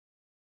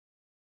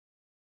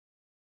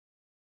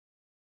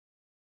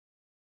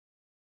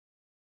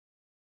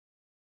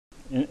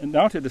And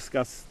now to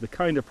discuss the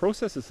kind of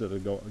processes that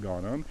have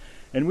gone on,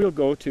 and we'll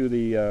go to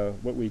the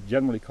what we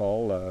generally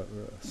call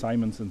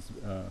Simonson's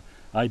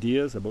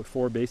ideas about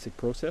 4 basic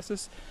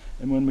processes.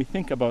 And when we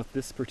think about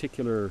this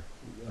particular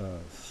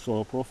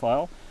soil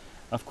profile,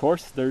 of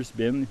course there's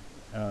been,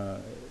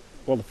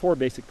 well, the 4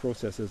 basic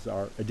processes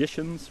are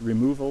additions,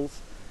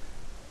 removals,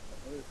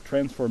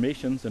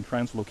 transformations, and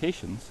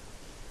translocations.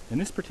 In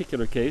this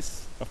particular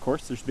case, of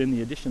course, there's been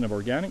the addition of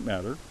organic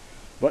matter,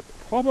 but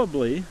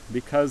probably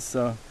because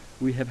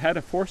we have had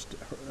a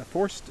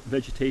forced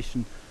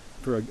vegetation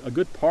for a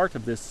good part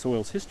of this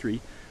soil's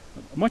history,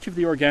 much of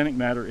the organic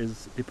matter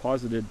is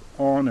deposited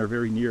on or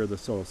very near the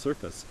soil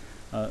surface,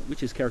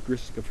 which is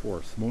characteristic of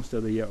forests. Most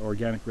of the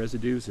organic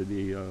residues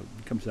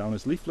comes down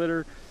as leaf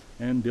litter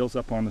and builds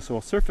up on the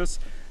soil surface,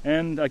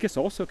 and I guess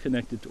also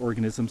connected to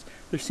organisms.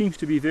 There seems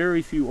to be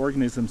very few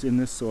organisms in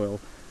this soil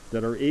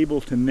that are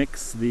able to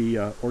mix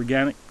the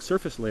organic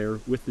surface layer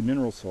with the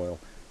mineral soil,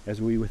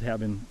 as we would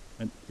have in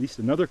at least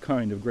another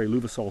kind of grey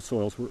Luvisol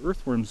soils, where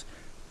earthworms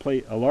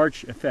play a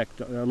large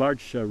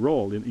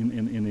role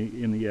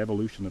in the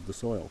evolution of the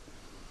soil.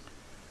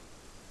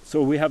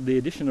 So we have the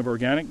addition of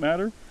organic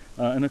matter,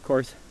 and of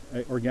course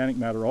organic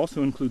matter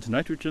also includes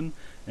nitrogen,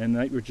 and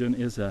nitrogen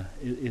is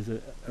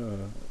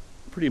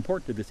pretty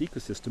important to this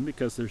ecosystem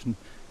because there's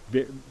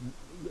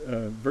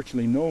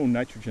virtually no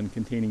nitrogen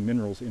containing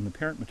minerals in the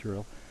parent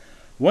material.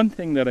 One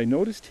thing that I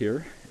noticed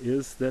here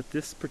is that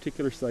this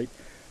particular site,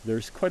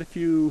 there's quite a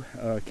few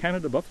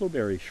Canada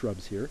buffaloberry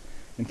shrubs here.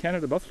 And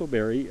Canada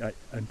buffaloberry,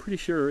 I'm pretty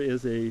sure,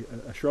 is a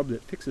shrub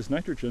that fixes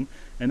nitrogen.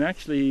 And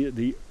actually,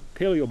 the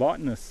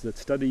paleobotanists that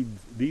studied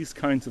these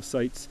kinds of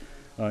sites,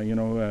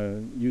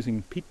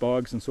 using peat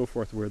bogs and so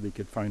forth where they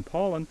could find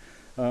pollen,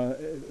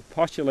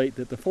 postulate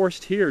that the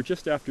forest here,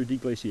 just after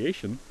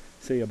deglaciation,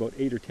 say about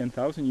 8,000 or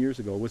 10,000 years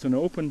ago, was an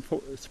open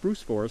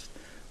spruce forest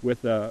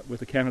with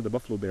the Canada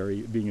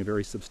buffaloberry being a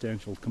very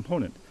substantial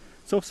component.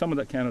 So some of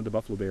that Canada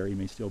buffaloberry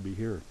may still be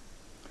here.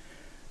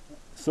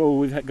 So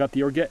we've got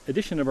the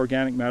addition of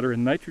organic matter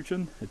and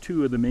nitrogen,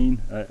 2 of the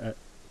main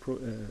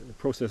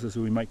processes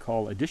we might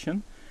call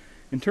addition.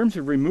 In terms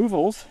of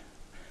removals,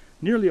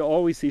 nearly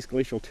always these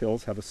glacial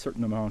tills have a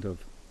certain amount of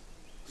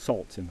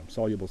salts in them,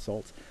 soluble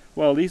salts.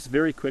 Well, these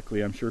very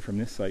quickly, I'm sure from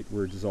this site,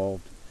 were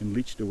dissolved and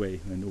leached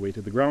away and away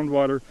to the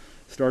groundwater,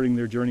 starting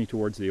their journey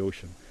towards the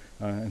ocean.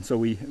 And so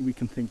we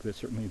can think that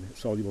certainly the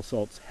soluble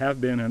salts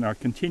have been and are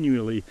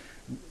continually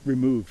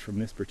removed from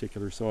this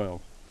particular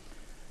soil.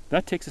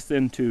 That takes us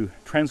then to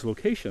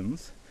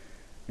translocations,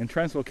 and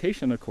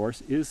translocation, of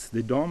course, is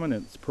the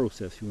dominance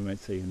process, you might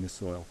say, in this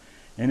soil.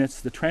 And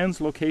it's the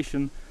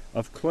translocation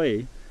of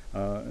clay,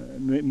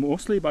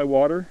 mostly by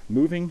water,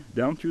 moving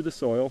down through the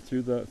soil,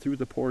 through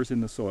the pores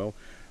in the soil,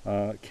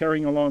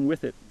 carrying along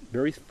with it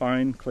very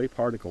fine clay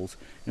particles.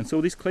 And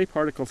so these clay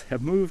particles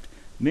have moved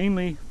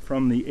mainly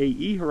from the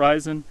AE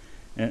horizon,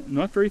 and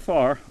not very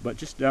far, but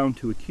just down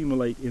to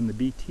accumulate in the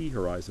BT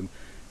horizon.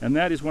 And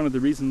that is one of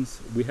the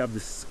reasons we have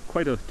this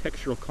quite a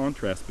textural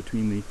contrast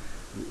between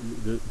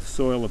the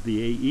soil of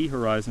the AE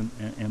horizon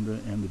and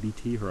the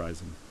BT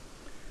horizon.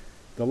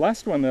 The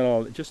last one that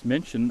I'll just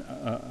mention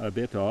a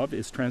bit of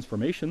is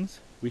transformations.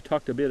 We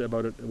talked a bit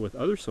about it with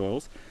other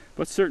soils,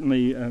 but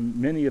certainly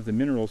many of the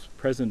minerals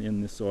present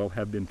in this soil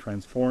have been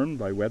transformed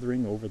by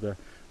weathering over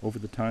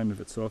the time of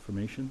its soil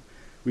formation.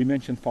 We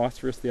mentioned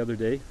phosphorus the other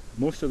day.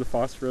 Most of the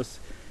phosphorus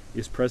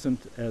is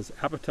present as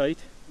apatite.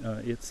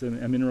 It's a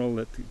mineral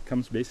that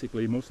comes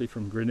basically mostly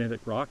from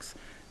granitic rocks,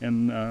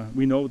 and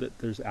we know that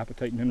there's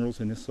apatite minerals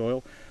in this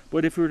soil.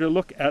 But if we were to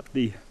look at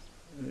the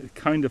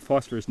kind of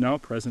phosphorus now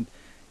present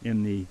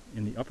in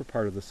the upper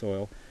part of the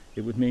soil,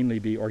 it would mainly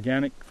be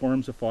organic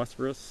forms of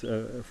phosphorus,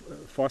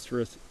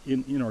 phosphorus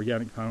in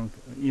inorganic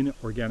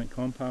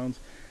compounds,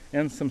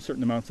 and some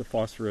certain amounts of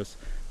phosphorus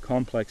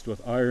complexed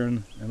with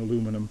iron and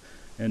aluminum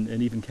and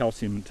even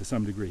calcium to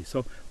some degree.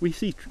 So we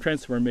see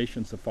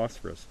transformations of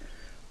phosphorus.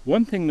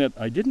 One thing that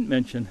I didn't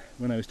mention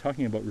when I was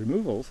talking about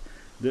removals,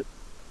 that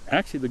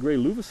actually the grey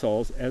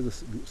Luvisols as a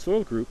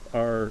soil group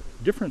are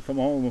different from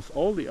almost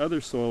all the other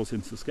soils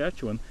in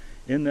Saskatchewan,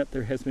 in that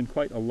there has been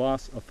quite a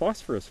loss of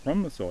phosphorus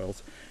from the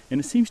soils,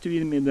 and it seems to be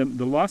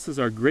the losses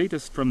are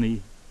greatest from the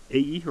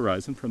AE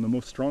horizon, from the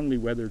most strongly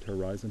weathered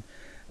horizon,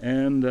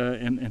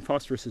 and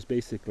phosphorus is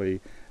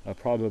basically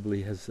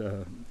probably has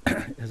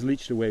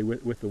leached away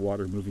with the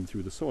water moving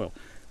through the soil.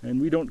 And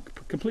we don't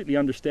completely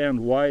understand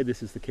why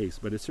this is the case,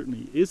 but it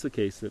certainly is the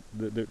case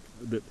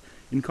that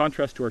in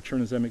contrast to our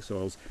Chernozemic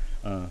soils,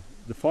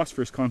 the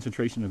phosphorus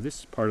concentration of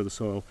this part of the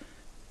soil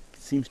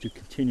seems to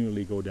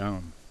continually go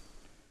down.